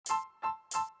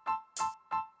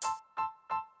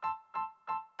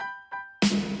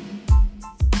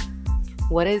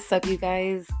What is up, you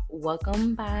guys?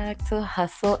 Welcome back to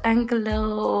Hustle and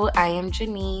Glow. I am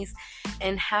Janice,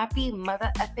 and happy Mother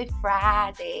Effing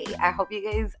Friday. I hope you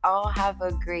guys all have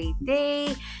a great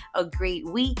day, a great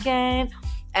weekend,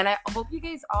 and I hope you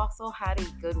guys also had a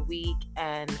good week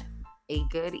and a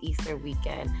good Easter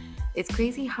weekend. It's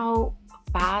crazy how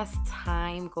fast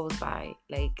time goes by.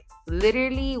 Like,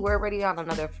 literally, we're already on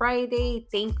another Friday,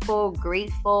 thankful,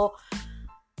 grateful,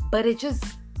 but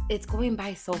it's going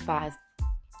by so fast.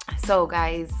 So,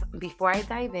 guys, before I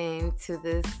dive into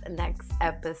this next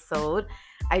episode,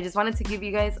 I just wanted to give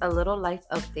you guys a little life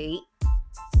update.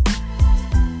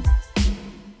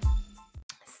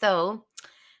 So,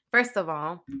 first of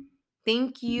all,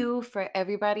 thank you for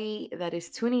everybody that is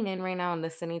tuning in right now and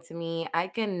listening to me. I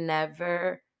can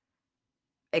never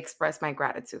express my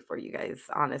gratitude for you guys.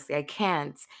 Honestly, I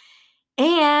can't.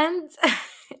 And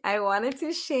I wanted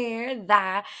to share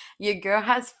that your girl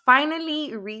has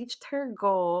finally reached her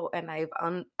goal, and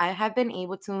I have been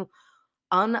able to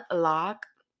unlock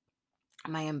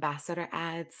my ambassador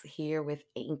ads here with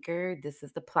Anchor. This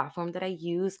is the platform that I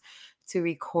use to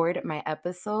record my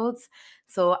episodes.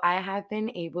 So I have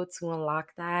been able to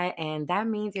unlock that, and that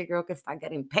means your girl can start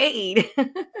getting paid.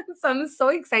 So I'm so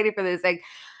excited for this. Like,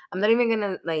 I'm not even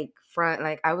gonna like front.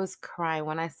 Like, I was crying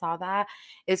when I saw that.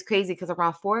 It's crazy because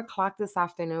around 4 o'clock this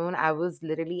afternoon, I was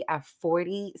literally at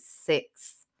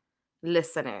 46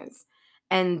 listeners.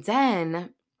 And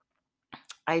then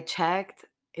I checked.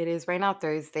 It is right now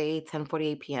Thursday,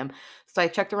 10:48 p.m. So I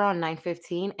checked around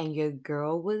 9:15 and your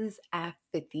girl was at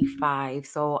 55.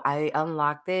 So I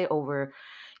unlocked it over,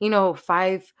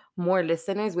 five more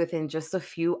listeners within just a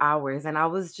few hours. And I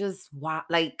was just wow,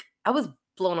 like I was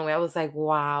blown away. I was like,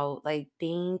 wow, like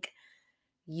thank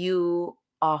you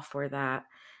all for that.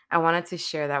 I wanted to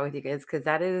share that with you guys because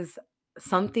that is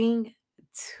something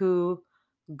to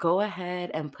go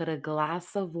ahead and put a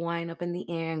glass of wine up in the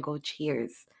air and go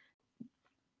cheers.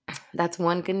 That's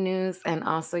one good news. And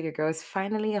also, your girl is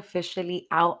finally officially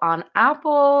out on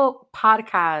Apple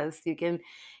Podcasts. You can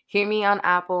hear me on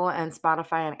Apple and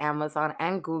Spotify and Amazon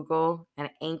and Google and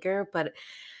Anchor. But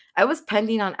I was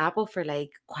pending on Apple for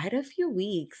like quite a few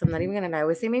weeks. I'm not even going to lie. I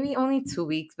would say maybe only 2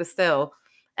 weeks, but still.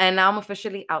 And now I'm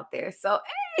officially out there. So,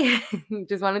 hey,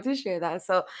 just wanted to share that.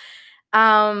 So,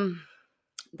 um,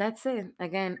 that's it.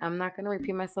 Again, I'm not going to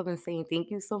repeat myself and saying thank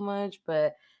you so much,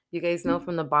 but you guys know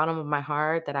from the bottom of my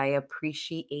heart that I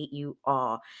appreciate you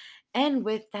all. And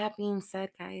with that being said,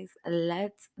 guys,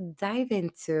 let's dive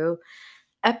into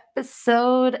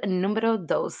episode numero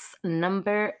dos,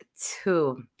 number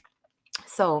 2.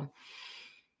 So,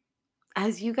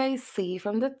 as you guys see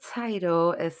from the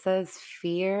title, it says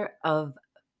fear of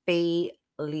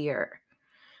failure.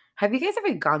 Have you guys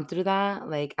ever gone through that,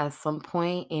 like at some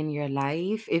point in your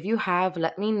life? If you have,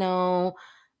 let me know.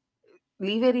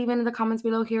 Leave it even in the comments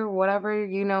below here, whatever,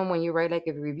 when you write like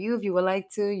a review, if you would like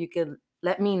to, you could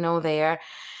let me know there,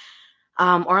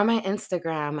 or on my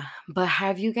Instagram. But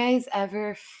have you guys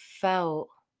ever felt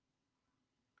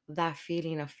that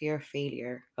feeling of fear of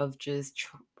failure, of just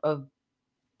of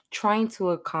trying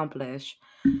to accomplish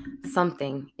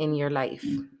something in your life,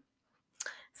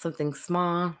 something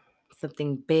small,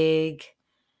 something big,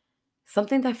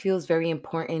 something that feels very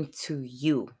important to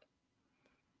you?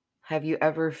 Have you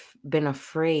ever been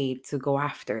afraid to go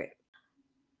after it?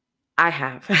 I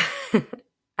have.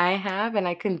 I have, and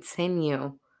I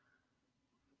continue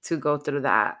to go through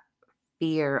that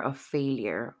fear of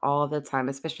failure all the time,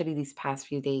 especially these past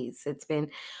few days. It's been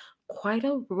quite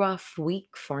a rough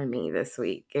week for me this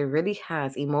week. It really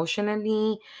has.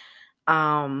 Emotionally,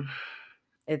 um,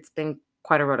 it's been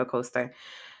quite a roller coaster.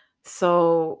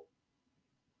 So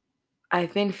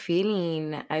I've been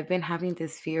having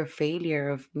this fear of failure,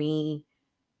 of me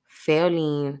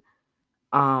failing,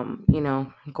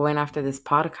 going after this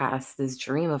podcast, this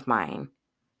dream of mine,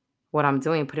 what I'm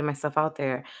doing, putting myself out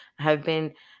there. I have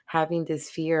been having this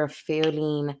fear of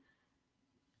failing,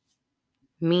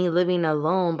 me living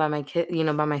alone by my kid,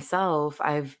 by myself.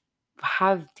 I've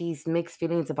have these mixed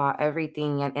feelings about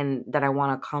everything and that I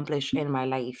want to accomplish in my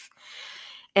life.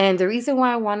 And the reason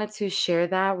why I wanted to share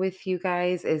that with you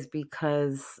guys is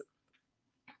because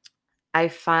I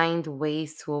find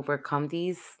ways to overcome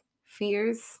these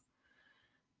fears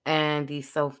and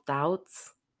these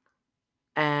self-doubts.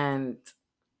 And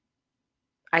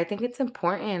I think it's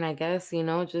important, I guess,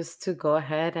 just to go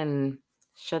ahead and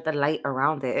shed the light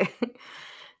around it.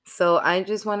 So I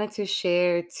just wanted to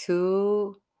share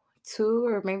two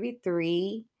or maybe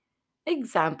three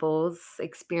examples,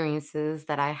 experiences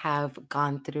that I have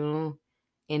gone through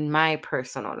in my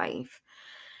personal life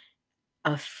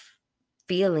of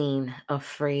feeling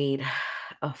afraid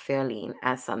of failing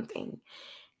at something.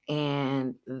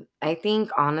 And I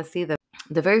think honestly, the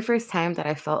very first time that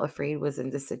I felt afraid was in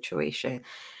this situation.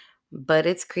 But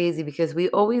it's crazy because we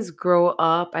always grow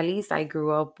up, at least I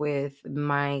grew up with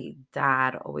my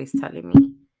dad always telling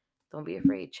me, don't be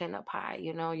afraid, chin up high,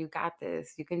 you got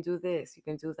this, you can do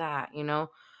that.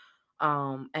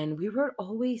 And we were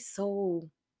always so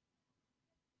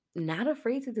not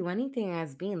afraid to do anything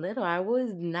as being little. I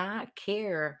would not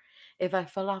care if I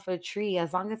fell off a tree.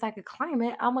 As long as I could climb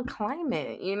it, I'm going to climb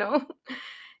it.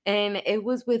 And it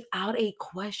was without a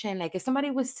question. Like if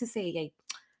somebody was to say, like,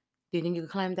 do you think you can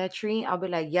climb that tree? I'll be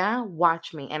like, yeah,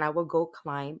 watch me. And I will go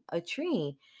climb a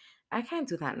tree. I can't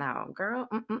do that now, girl.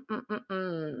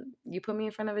 You put me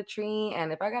in front of a tree,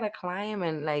 and if I got to climb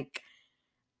and like,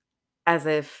 as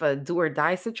if a do or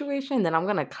die situation, then I'm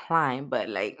gonna climb, but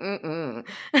like, mm-mm.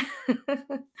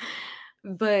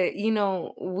 But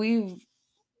we've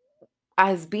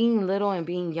as being little and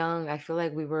being young, I feel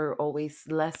like we were always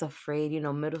less afraid,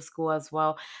 middle school as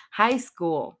well, high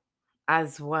school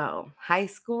as well. High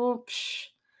school,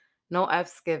 no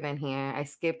F's given here. I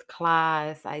skipped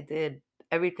class, I did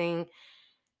everything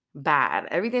bad,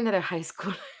 everything that a high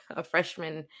school, a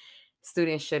freshman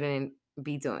student shouldn't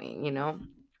be doing.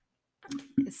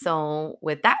 So,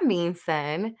 with that being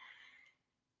said,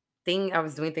 I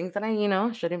was doing things that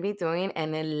I shouldn't be doing,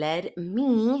 and it led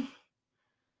me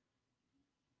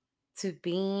to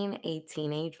being a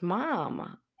teenage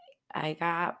mom. I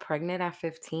got pregnant at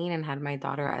 15 and had my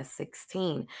daughter at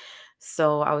 16.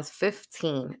 So I was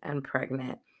 15 and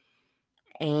pregnant.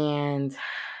 And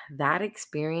that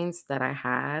experience that I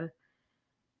had,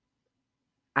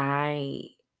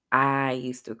 I I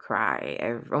used to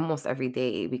cry almost every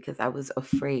day because I was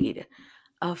afraid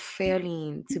of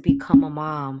failing to become a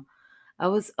mom. I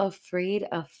was afraid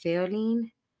of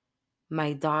failing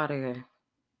my daughter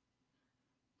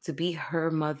to be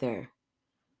her mother.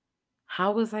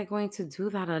 How was I going to do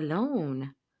that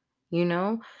alone? You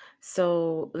know?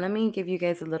 So let me give you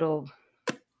guys a little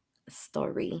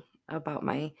story about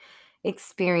my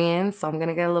experience. So I'm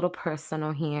gonna get a little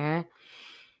personal here.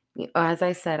 As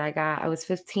I said, I was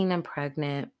 15 and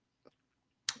pregnant.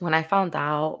 When I found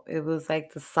out, it was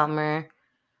like the summer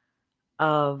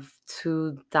of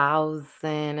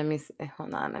 2000. Let me see,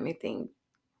 hold on, let me think.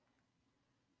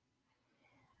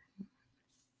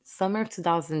 Summer of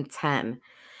 2010.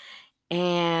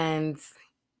 And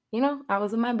I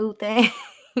was in my boo thing,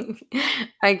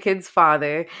 my kid's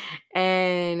father,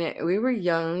 and we were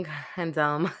young and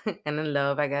dumb and in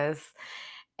love, I guess.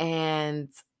 And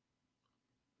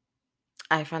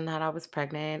I found out I was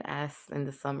pregnant as in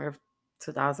the summer of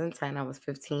 2010. I was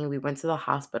 15. We went to the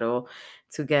hospital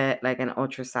to get like an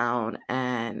ultrasound,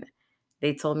 and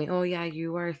they told me, "Oh yeah,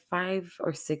 you are 5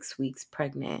 or 6 weeks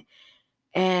pregnant."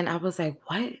 And I was like,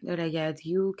 "What?" They're like, "Yeah,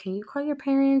 can you call your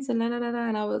parents?" And da, da, da, da.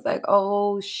 And I was like,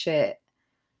 "Oh shit.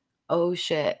 Oh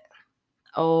shit.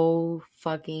 Oh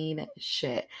fucking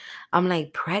shit." I'm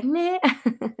like, "Pregnant?"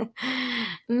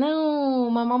 No,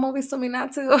 my mom always told me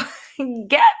not to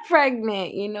get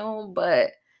pregnant,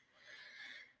 but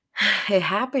it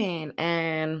happened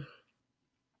and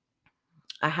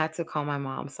I had to call my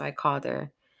mom. So I called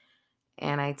her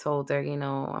and I told her,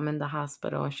 I'm in the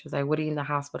hospital. And she was like, "What are you in the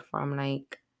hospital for?" I'm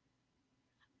like,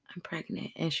 "I'm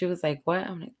pregnant." And she was like, "What?"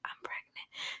 I'm like, "I'm pregnant."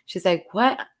 She's like,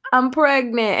 "What?" "I'm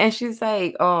pregnant." And she's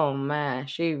like, oh man,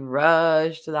 she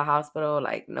rushed to the hospital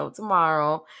like no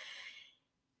tomorrow.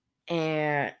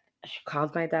 And she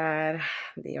called my dad.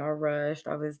 They all rushed.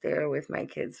 I was there with my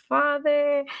kid's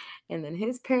father. And then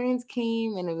his parents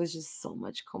came, and it was just so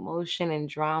much commotion and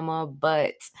drama.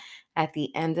 But at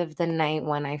the end of the night,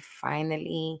 when I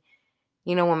finally,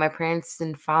 when my parents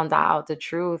then found out the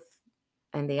truth,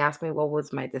 and they asked me what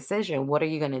was my decision, what are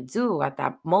you going to do at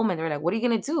that moment? They're like, "What are you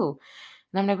going to do?"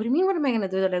 And I'm like, "What do you mean, what am I going to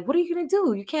do?" They're like, "What are you going to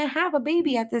do? You can't have a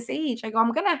baby at this age." I go,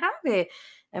 "I'm going to have it."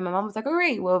 And my mom was like, "All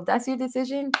right, well, if that's your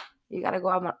decision, you got to go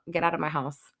out, get out of my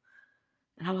house."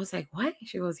 And I was like, "What?"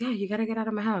 She goes, "Yeah, you got to get out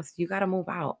of my house. You got to move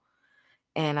out."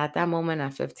 And at that moment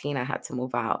at 15, I had to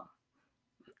move out.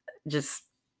 Just,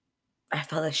 I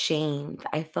felt ashamed.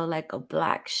 I felt like a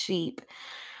black sheep.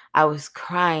 I was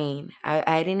crying.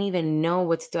 I didn't even know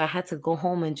what to do. I had to go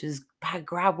home and just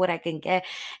grab what I can get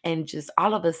and just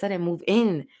all of a sudden move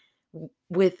in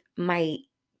with my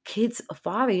kid's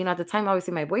father. At the time,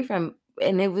 obviously, my boyfriend.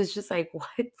 And it was just like,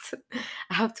 what?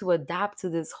 I have to adapt to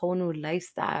this whole new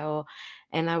lifestyle.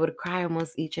 And I would cry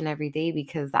almost each and every day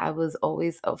because I was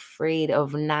always afraid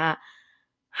of not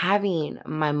having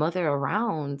my mother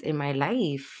around in my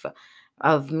life,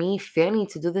 of me failing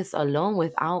to do this alone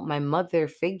without my mother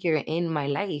figure in my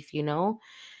life.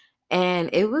 And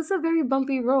it was a very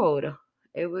bumpy road.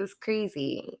 It was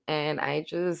crazy. And I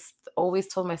just always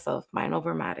told myself, mind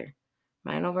over matter,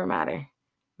 mind over matter,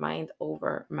 mind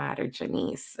over matter,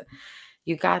 Janice.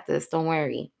 You got this. Don't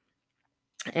worry.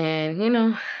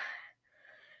 And,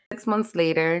 6 months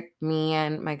later, me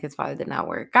and my kid's father did not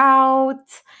work out.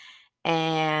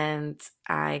 And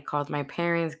I called my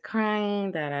parents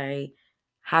crying that I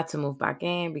had to move back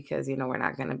in because, we're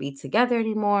not going to be together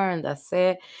anymore. And that's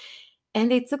it. And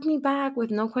they took me back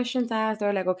with no questions asked.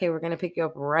 They're like, okay, we're going to pick you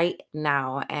up right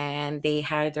now. And they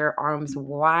had their arms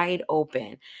wide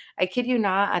open. I kid you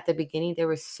not, at the beginning, they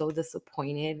were so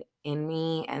disappointed in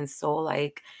me. And so,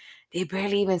 like, they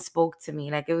barely even spoke to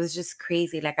me. Like, it was just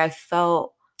crazy. Like, I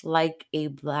felt like a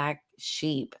black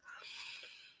sheep.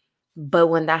 But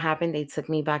when that happened, they took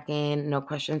me back in, no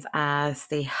questions asked.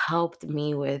 They helped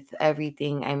me with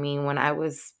everything. I mean, when I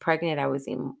was pregnant, I was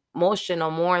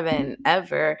emotional more than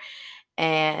ever.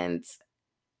 And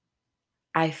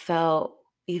I felt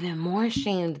even more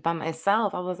ashamed by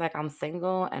myself. I was like, I'm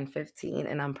single and 15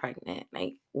 and I'm pregnant.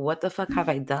 Like, what the fuck have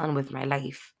I done with my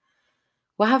life?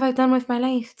 What have I done with my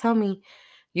life? Tell me.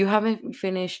 You haven't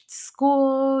finished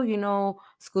school,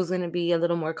 school's going to be a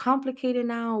little more complicated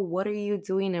now. What are you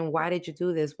doing and why did you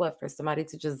do this? What, for somebody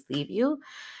to just leave you?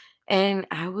 And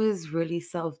I was really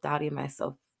self-doubting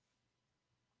myself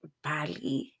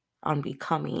badly on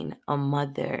becoming a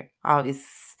mother. I was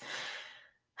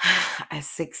at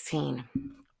 16.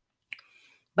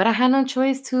 But I had no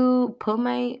choice to put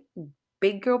my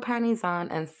big girl panties on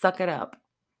and suck it up.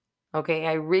 Okay,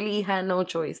 I really had no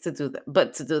choice to do that,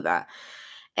 but to do that.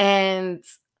 And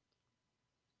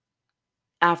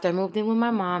after I moved in with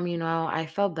my mom, I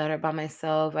felt better about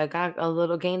myself. I got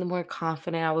gained more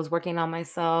confident. I was working on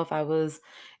myself. I was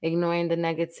ignoring the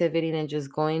negativity and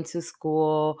just going to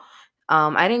school.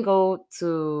 I didn't go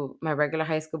to my regular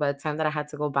high school. By the time that I had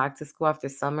to go back to school after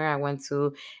summer, I went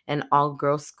to an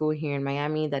all-girls school here in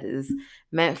Miami that is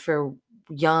meant for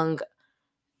young,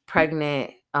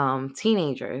 pregnant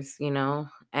teenagers,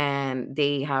 and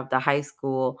they have the high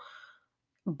school,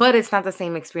 but it's not the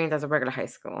same experience as a regular high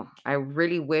school. I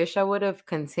really wish I would have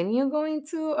continued going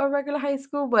to a regular high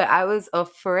school, but I was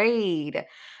afraid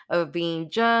of being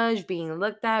judged, being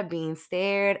looked at, being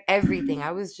stared, everything.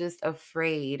 I was just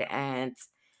afraid. And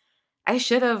I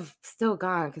should have still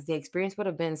gone because the experience would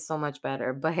have been so much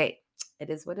better. But hey, it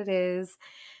is what it is.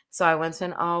 So I went to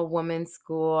an all woman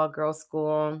school, a girls'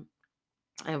 school.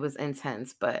 It was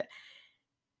intense, but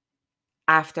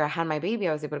after I had my baby,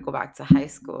 I was able to go back to high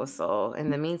school. So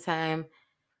in the meantime,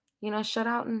 shut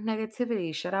out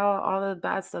negativity, shut out all the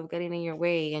bad stuff getting in your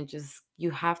way, and just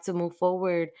you have to move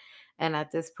forward. And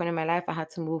at this point in my life, I had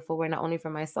to move forward not only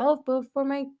for myself, but for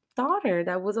my daughter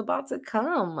that was about to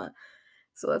come.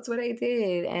 So that's what I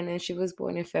did. And then she was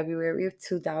born in February of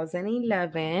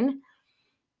 2011.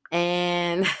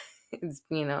 And it's,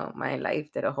 my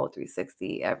life did a whole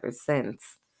 360 ever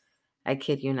since. I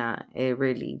kid you not. It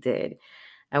really did.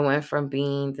 I went from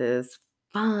being this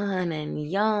fun and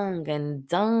young and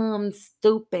dumb,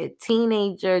 stupid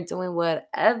teenager doing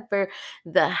whatever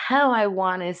the hell I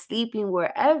wanted, sleeping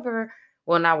wherever.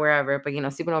 Well, not wherever, but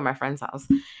sleeping over my friend's house.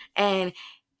 And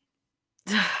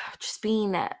just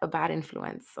being a bad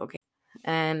influence. Okay.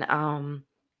 And I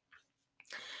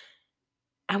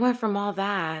went from all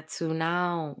that to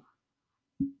now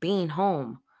being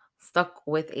home, stuck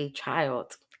with a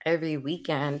child every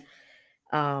weekend,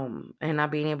 and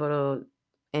not being able to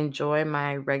enjoy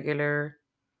my regular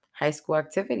high school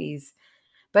activities.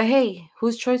 But hey,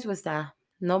 whose choice was that?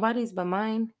 Nobody's but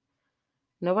mine.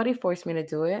 Nobody forced me to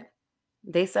do it.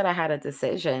 They said I had a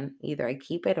decision. Either I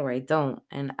keep it or I don't.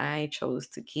 And I chose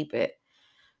to keep it.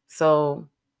 So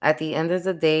at the end of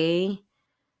the day,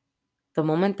 the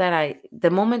moment that I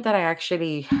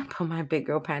actually put my big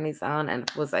girl panties on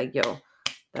and was like, yo,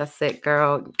 that's it,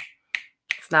 girl.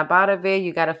 Snap out of it.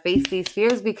 You gotta face these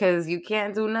fears because you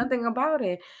can't do nothing about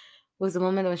it. Was the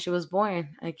moment when she was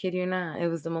born. I kid you not. It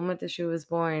was the moment that she was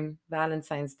born,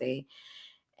 Valentine's Day.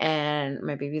 And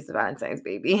my baby's a Valentine's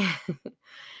baby.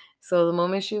 So the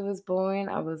moment she was born,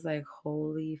 I was like,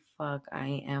 holy fuck,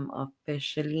 I am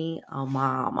officially a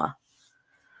mom.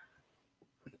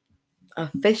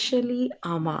 Officially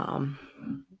a mom.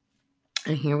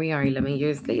 And here we are 11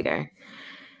 years later.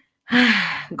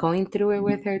 Going through it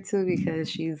with her too because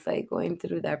she's like going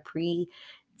through that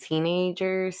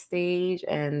pre-teenager stage,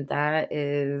 and that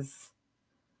is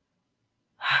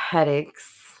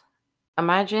headaches.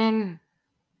 Imagine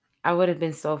I would have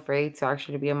been so afraid to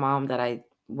actually be a mom that I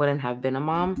wouldn't have been a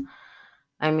mom.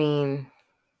 I mean,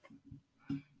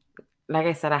 like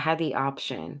I said, I had the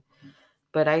option,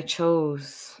 but I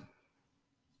chose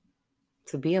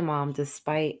to be a mom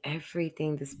despite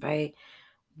everything, despite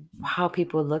how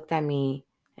people looked at me.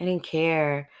 I didn't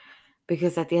care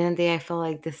because at the end of the day, I felt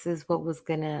like this is what was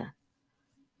gonna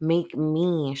make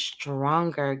me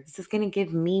stronger. This is gonna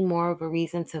give me more of a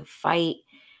reason to fight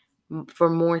for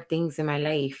more things in my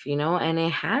life, you know? And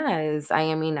it has.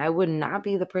 I mean, I would not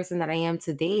be the person that I am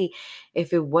today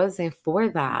if it wasn't for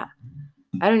that.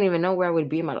 I don't even know where I would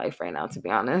be in my life right now, to be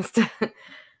honest.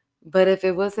 But if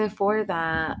it wasn't for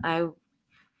that,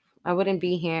 I wouldn't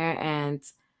be here. And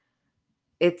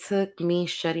it took me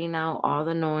shutting out all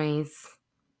the noise,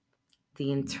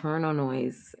 the internal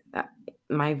noise,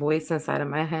 my voice inside of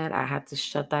my head. I had to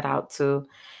shut that out too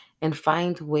and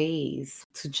find ways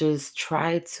to just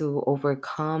try to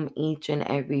overcome each and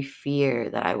every fear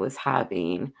that I was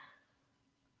having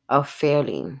of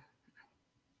failing.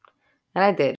 And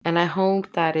I did. And I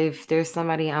hope that if there's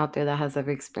somebody out there that has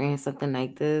ever experienced something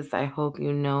like this, I hope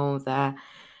you know that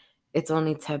it's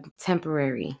only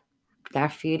temporary.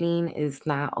 That feeling is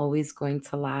not always going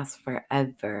to last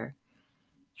forever.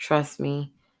 Trust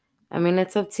me. I mean,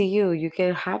 it's up to you. You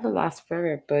can have it last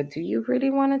forever, but do you really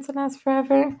want it to last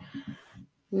forever?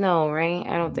 No, right?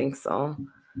 I don't think so.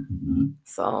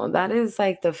 So that is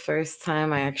like the first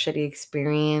time I actually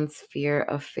experienced fear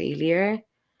of failure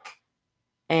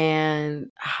and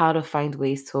how to find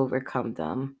ways to overcome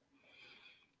them.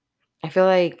 I feel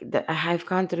like that I've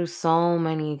gone through so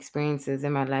many experiences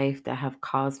in my life that have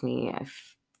caused me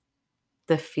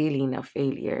the feeling of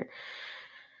failure.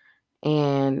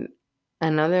 And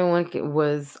another one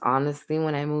was honestly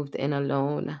when I moved in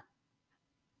alone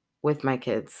with my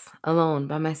kids, alone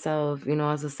by myself,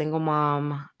 as a single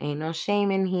mom. Ain't no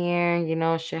shame in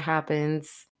here, shit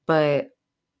happens. But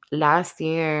last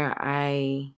year,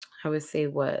 I would say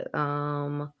what,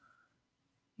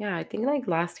 yeah, I think like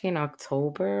last year in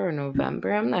October or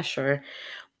November, I'm not sure.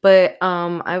 But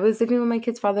I was living with my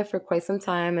kid's father for quite some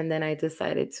time, and then I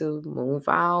decided to move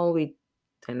out. We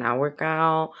did not work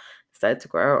out, decided to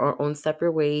go our own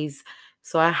separate ways.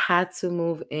 So I had to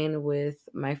move in with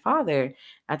my father.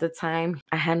 At the time,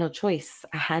 I had no choice.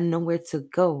 I had nowhere to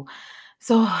go.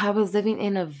 So I was living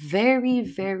in a very,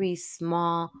 very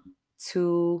small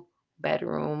 2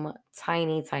 bedroom,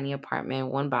 tiny, tiny apartment,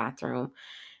 1 bathroom.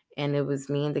 And it was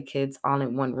me and the kids all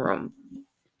in one room.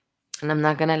 And I'm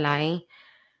not gonna lie,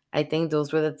 I think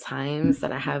those were the times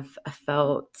that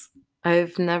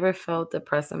I've never felt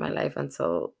depressed in my life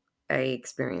until I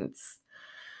experienced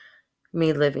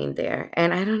me living there.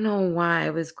 And I don't know why. I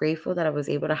was grateful that I was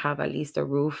able to have at least a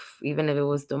roof, even if it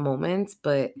was the moments,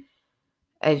 but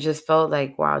I just felt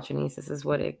like, wow, Janice, this is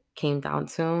what it came down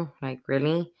to. Like,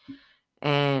 really?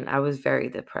 And I was very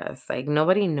depressed. Like,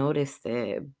 nobody noticed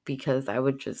it because I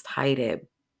would just hide it,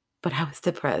 but I was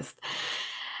depressed.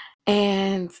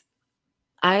 And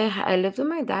I lived with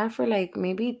my dad for like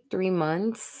maybe 3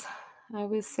 months, I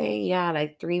would say. Yeah,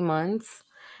 like 3 months.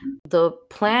 The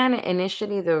plan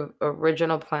initially, the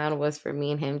original plan was for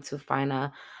me and him to find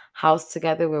a house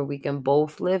together where we can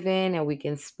both live in and we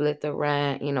can split the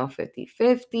rent,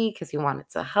 50-50, because he wanted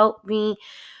to help me.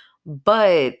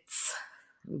 But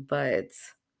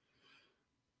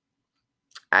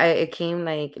it came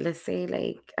like, let's say,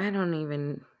 like, I don't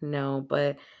even know,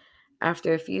 but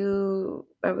after a few,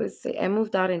 I would say I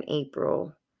moved out in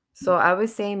April. So I would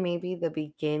say maybe the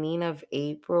beginning of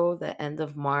April, the end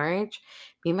of March,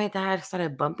 me and my dad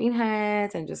started bumping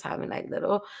heads and just having like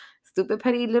little stupid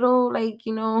petty little, like,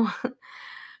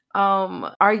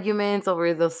 arguments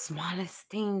over the smallest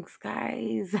things,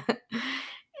 guys.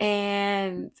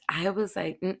 And I was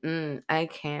like, I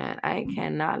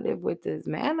cannot live with this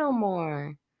man no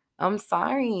more. I'm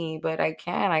sorry, but I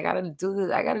can't. I gotta do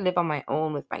this. I gotta live on my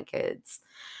own with my kids.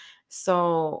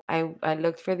 So I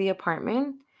looked for the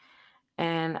apartment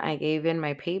and I gave in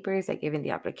my papers. I gave in the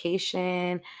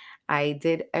application. I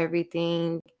did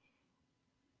everything,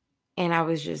 and I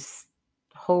was just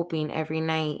hoping every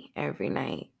night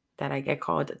that I get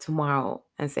called tomorrow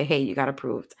and say, hey, you got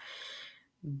approved.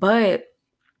 But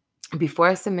before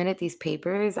I submitted these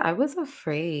papers, I was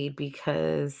afraid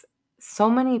because so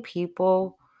many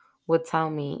people would tell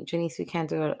me, Janice, you can't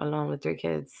do it alone with 3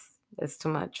 kids. It's too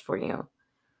much for you.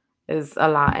 It's a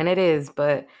lot. And it is,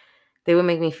 but they would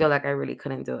make me feel like I really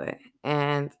couldn't do it.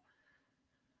 And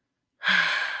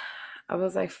I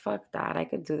was like, fuck that. I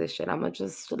could do this shit. I'm going to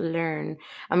just learn.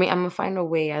 I mean, I'm going to find a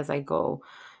way as I go.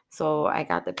 So I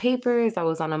got the papers. I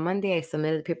was on a Monday. I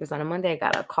submitted the papers on a Monday. I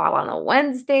got a call on a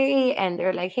Wednesday. And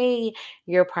they're like, hey,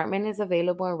 your apartment is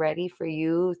available and ready for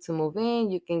you to move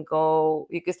in. You can go.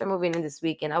 You can start moving in this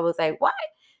week. And I was like, what?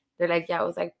 They're like, yeah. I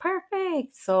was like,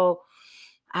 perfect. So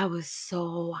I was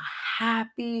so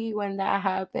happy when that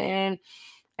happened.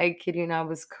 I kid you not, I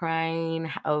was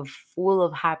crying, of full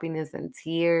of happiness and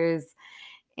tears.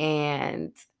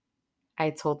 And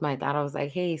I told my dad, I was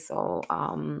like, hey, so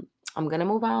I'm gonna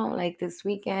move out like this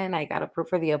weekend. I got approved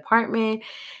for the apartment.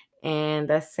 And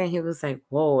that's when he was like,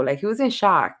 whoa, like he was in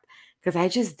shock. Because I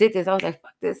just did this. I was like,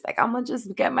 fuck this. Like, I'm gonna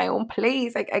just get my own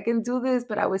place. Like, I can do this,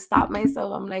 but I would stop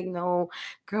myself. I'm like, no,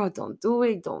 girl, don't do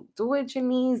it. Don't do it,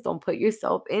 Janice. Don't put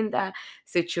yourself in that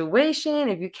situation.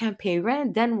 If you can't pay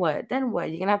rent, then what? Then what?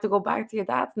 You're gonna have to go back to your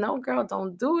dad's. No, girl,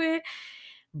 don't do it.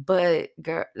 But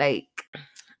girl, like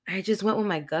I just went with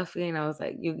my gut feeling. I was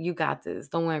like, you got this.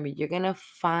 Don't worry. You're gonna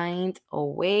find a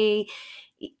way.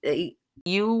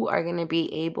 You are gonna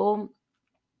be able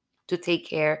to take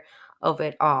care of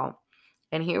it all.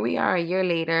 And here we are a year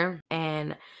later,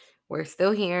 and we're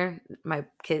still here. My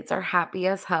kids are happy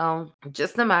as hell.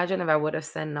 Just imagine if I would have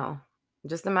said no.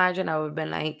 Just imagine I would have been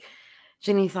like,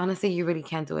 Janice, honestly, you really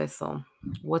can't do it. So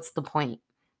what's the point?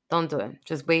 Don't do it.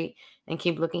 Just wait and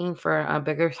keep looking for a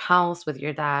bigger house with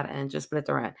your dad and just split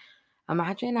the rent.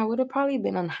 Imagine I would have probably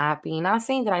been unhappy. Not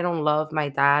saying that I don't love my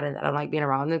dad and that I don't like being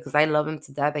around him because I love him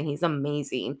to death and he's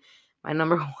amazing. My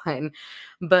number one.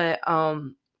 But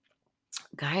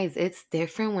guys, it's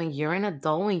different when you're an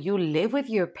adult and you live with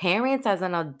your parents as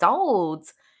an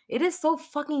adult. It is so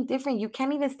fucking different. You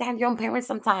can't even stand your own parents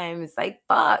sometimes. Like,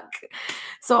 fuck.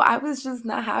 So I was just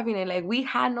not having it. Like, we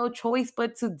had no choice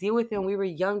but to deal with it when we were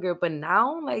younger. But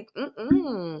now, like,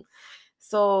 mm-mm.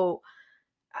 So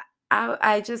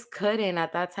I just couldn't.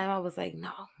 At that time, I was like,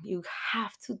 no, you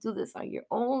have to do this on your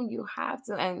own. You have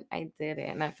to. And I did it.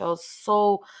 And I felt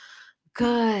so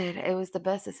good. It was the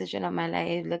best decision of my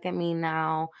life. Look at me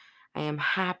now. I am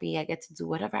happy. I get to do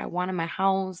whatever I want in my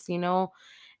house,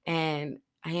 and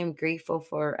I am grateful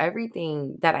for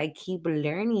everything that I keep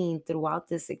learning throughout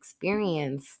this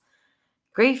experience.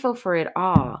 Grateful for it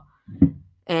all.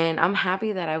 And I'm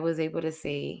happy that I was able to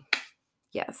say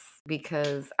yes,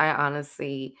 because I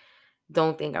honestly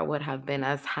don't think I would have been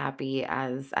as happy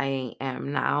as I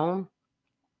am now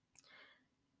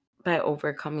by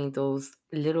overcoming those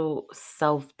little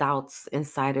self doubts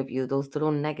inside of you, those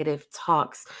little negative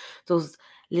talks, those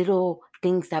little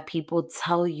things that people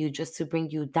tell you just to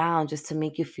bring you down, just to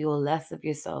make you feel less of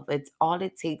yourself. It's all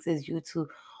it takes is you to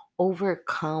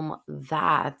overcome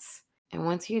that. And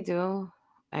once you do,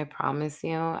 I promise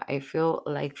you, I feel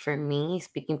like for me,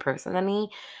 speaking personally,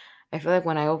 I feel like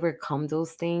when I overcome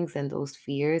those things and those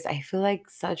fears, I feel like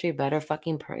such a better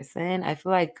fucking person. I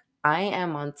feel like I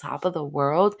am on top of the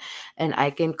world and I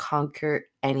can conquer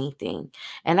anything.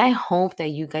 And I hope that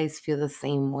you guys feel the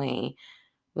same way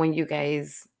when you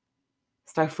guys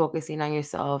start focusing on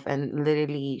yourself and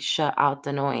literally shut out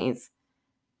the noise.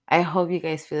 I hope you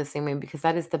guys feel the same way because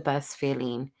that is the best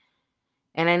feeling.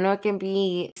 And I know it can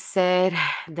be said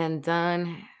than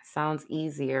done. Sounds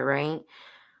easier, right?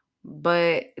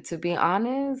 But to be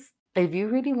honest, if you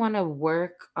really want to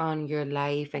work on your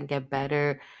life and get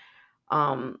better,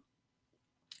 um,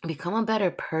 become a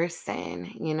better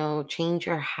person, change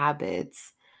your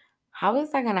habits. How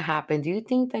is that going to happen? Do you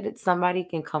think that somebody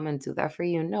can come and do that for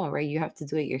you? No, right? You have to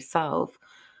do it yourself.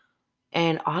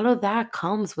 And all of that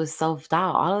comes with self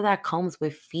doubt. All of that comes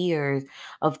with fears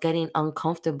of getting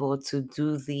uncomfortable to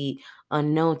do the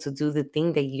unknown, to do the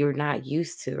thing that you're not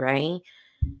used to, right?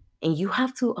 And you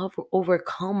have to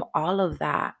overcome all of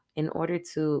that in order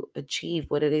to achieve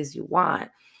what it is you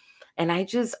want. And I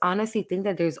just honestly think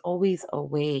that there's always a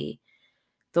way.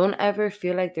 Don't ever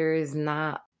feel like there is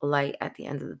not light at the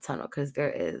end of the tunnel because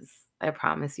there is. I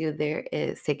promise you, there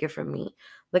is. Take it from me.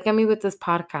 Look at me with this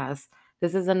podcast.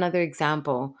 This is another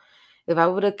example. If I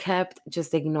would have kept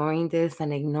just ignoring this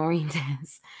and ignoring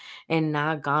this and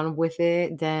not gone with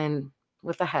it, then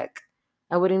what the heck?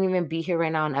 I wouldn't even be here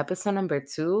right now on episode number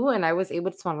 2. And I was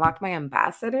able to unlock my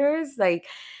ambassadors. Like,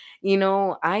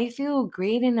 I feel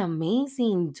great and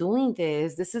amazing doing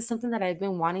this. This is something that I've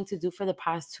been wanting to do for the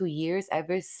past 2 years,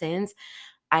 ever since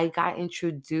I got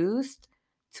introduced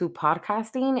to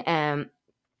podcasting and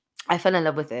I fell in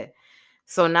love with it.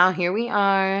 So now here we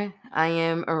are. I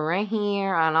am right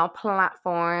here on all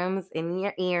platforms, in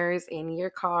your ears, in your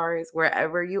cars,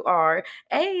 wherever you are.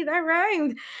 Hey, that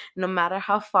rhymed. No matter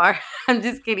how far. I'm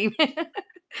just kidding.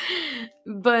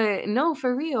 But no,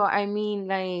 for real. I mean,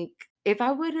 like, if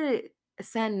I would have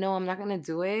said no, I'm not gonna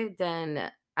do it,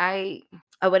 then I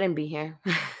wouldn't be here.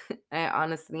 I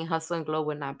honestly, Hustle and Glow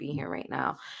would not be here right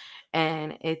now.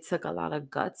 And it took a lot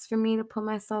of guts for me to put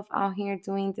myself out here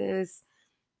doing this.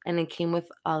 And it came with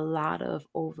a lot of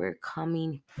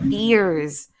overcoming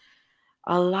fears,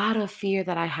 a lot of fear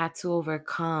that I had to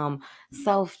overcome,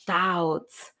 self doubt,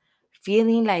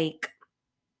 feeling like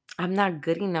I'm not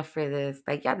good enough for this.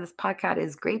 Like, yeah, this podcast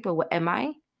is great, but what am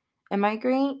I? Am I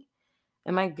great?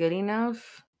 Am I good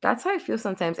enough? That's how I feel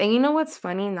sometimes. And you know what's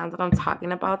funny now that I'm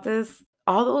talking about this?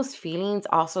 All those feelings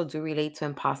also do relate to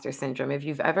imposter syndrome. If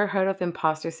you've ever heard of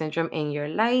imposter syndrome in your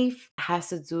life, it has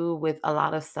to do with a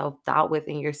lot of self doubt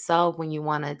within yourself when you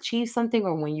want to achieve something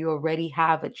or when you already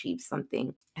have achieved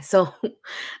something. So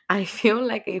I feel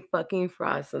like a fucking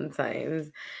fraud sometimes,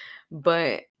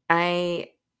 but I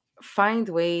find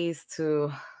ways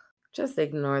to just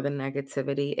ignore the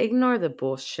negativity, ignore the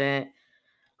bullshit.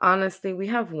 Honestly, we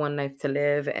have one life to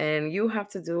live and you have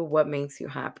to do what makes you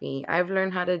happy. I've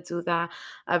learned how to do that.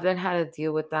 I've learned how to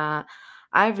deal with that.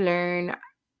 I've learned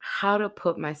how to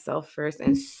put myself first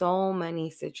in so many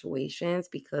situations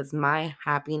because my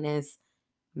happiness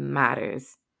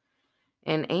matters.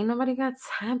 And ain't nobody got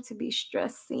time to be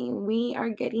stressing. We are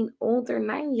getting older,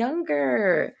 not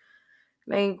younger.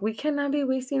 Like, we cannot be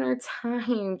wasting our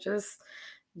time just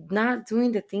not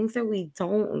doing the things that we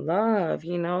don't love,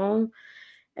 you know?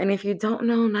 And if you don't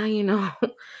know, now you know.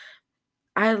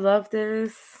 I love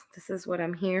this. This is what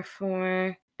I'm here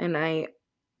for. And I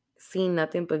see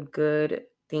nothing but good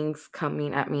things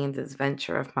coming at me in this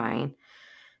venture of mine.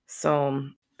 So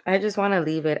I just want to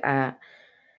leave it at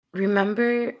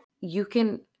remember, you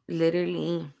can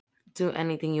literally do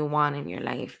anything you want in your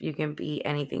life. You can be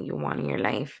anything you want in your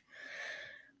life.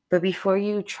 But before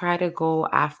you try to go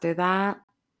after that,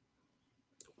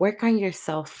 work on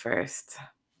yourself first.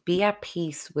 Be at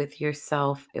peace with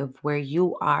yourself of where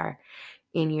you are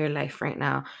in your life right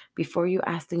now before you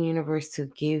ask the universe to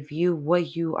give you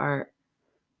what you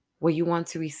want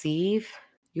to receive.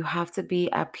 You have to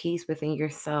be at peace within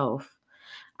yourself.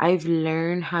 I've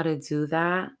learned how to do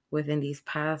that within these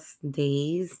past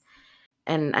days,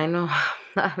 and I know I'm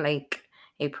not like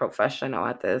a professional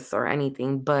at this or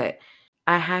anything, but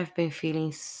I have been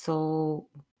feeling so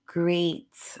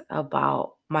great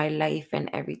about my life and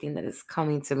everything that is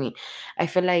coming to me. I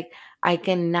feel like I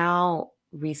can now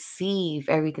receive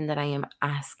everything that I am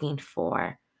asking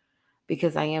for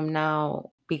because I am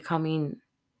now becoming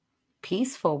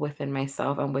peaceful within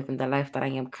myself and within the life that I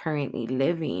am currently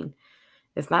living.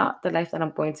 It's not the life that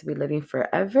I'm going to be living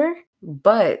forever,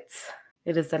 but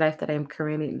it is the life that I am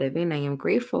currently living. I am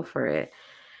grateful for it.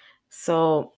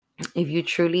 So, if you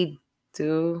truly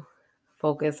do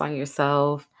focus on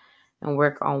yourself and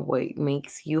work on what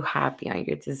makes you happy, on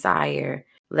your desire,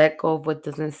 let go of what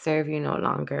doesn't serve you no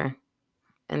longer,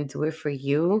 and do it for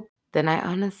you, then I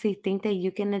honestly think that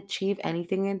you can achieve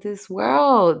anything in this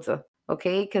world.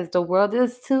 Okay? Because the world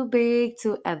is too big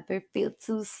to ever feel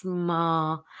too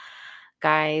small.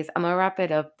 Guys, I'm gonna wrap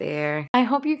it up there. I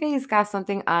hope you guys got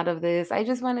something out of this. I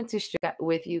just wanted to share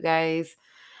with you guys.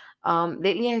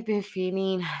 Lately I've been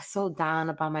feeling so down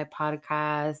about my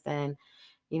podcast, and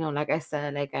like I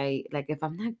said, like if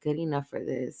I'm not good enough for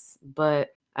this, but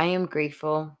I am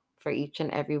grateful for each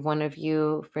and every one of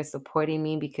you for supporting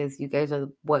me because you guys are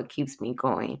what keeps me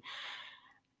going.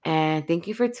 And thank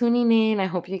you for tuning in. I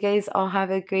hope you guys all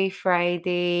have a great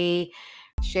Friday.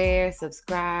 Share,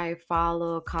 subscribe,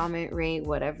 follow, comment, rate,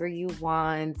 whatever you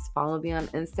want. Follow me on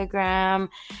Instagram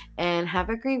and have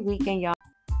a great weekend, y'all.